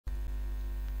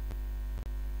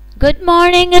Good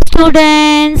morning,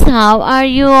 students. How are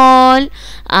you all?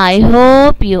 I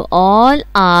hope you all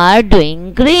are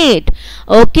doing great.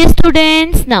 Okay,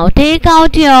 students, now take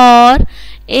out your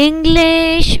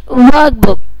English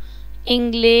workbook.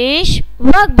 English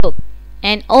workbook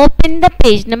and open the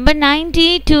page number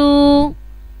 92.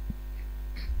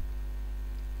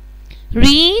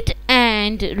 Read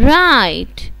and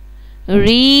write.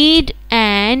 Read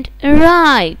and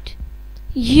write.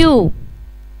 You.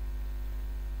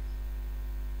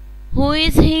 Who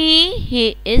is he?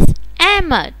 He is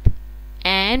Ahmed.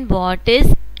 And what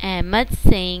is Ahmed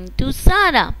saying to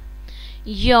Sarah?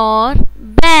 Your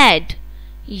bed,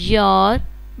 your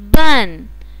bun,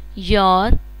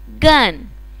 your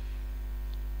gun.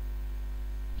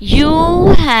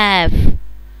 You have.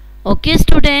 Okay,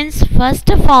 students, first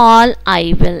of all,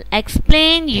 I will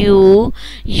explain you.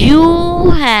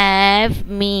 You have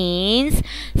means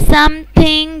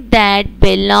something that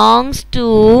belongs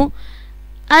to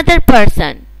other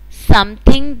person,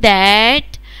 something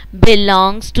that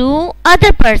belongs to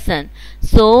other person.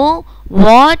 So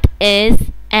what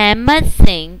is Ahmed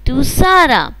saying to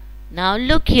Sarah? Now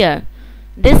look here,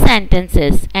 this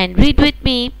sentences and read with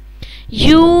me.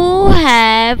 You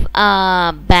have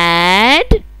a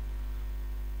bed.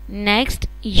 Next,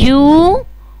 you,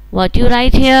 what you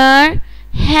write here,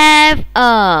 have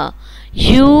a.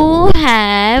 You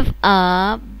have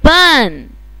a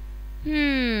bun.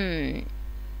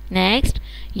 Next,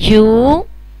 you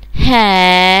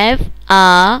have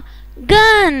a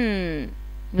gun.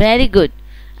 Very good.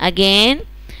 Again,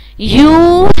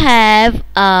 you have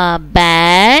a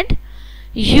bed.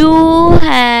 You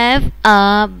have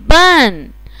a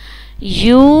bun.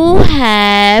 You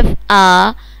have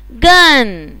a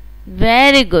gun.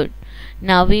 Very good.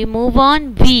 Now we move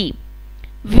on. We.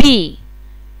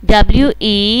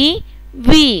 W-E-V.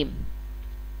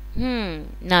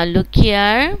 Now look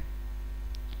here.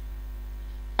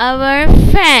 Our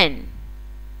fan,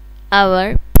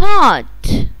 our pot,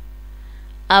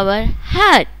 our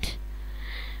hat.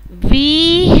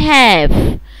 We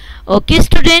have. Okay,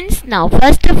 students, now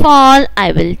first of all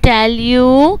I will tell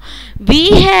you,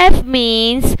 we have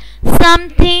means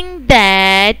something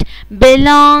that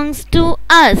belongs to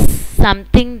us,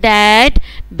 something that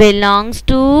belongs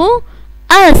to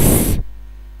us.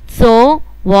 So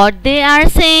what they are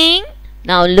saying?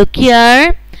 Now look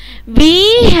here.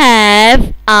 We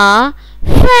have a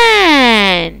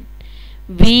fan.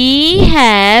 We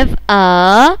have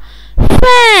a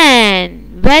fan.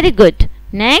 Very good.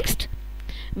 Next,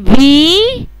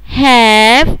 we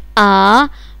have a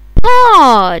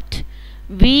pot.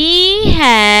 We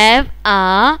have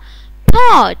a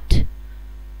pot.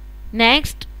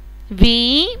 Next,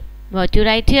 we, what you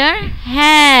write here?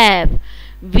 Have.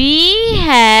 We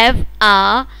have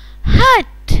a hut.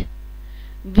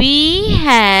 We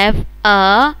have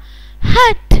a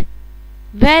hut.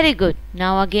 Very good.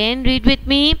 Now again read with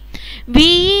me.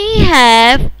 We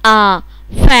have a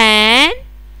fan.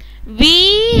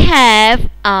 We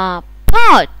have a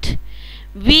pot.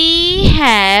 We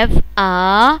have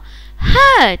a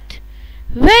hut.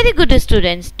 Very good,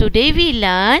 students. Today we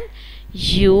learn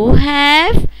you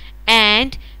have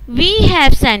and we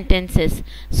have sentences.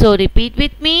 So repeat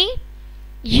with me.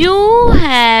 You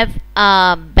have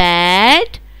a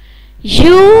bed.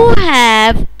 You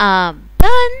have a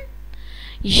bun.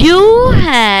 You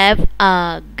have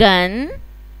a gun.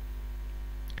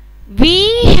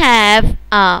 We have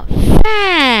a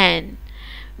fan.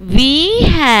 We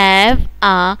have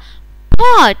a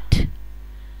pot.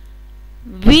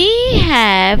 We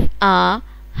have a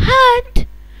hut.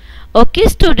 Okay,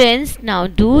 students, now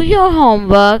do your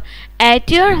homework at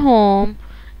your home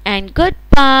and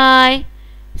goodbye.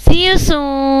 See you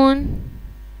soon.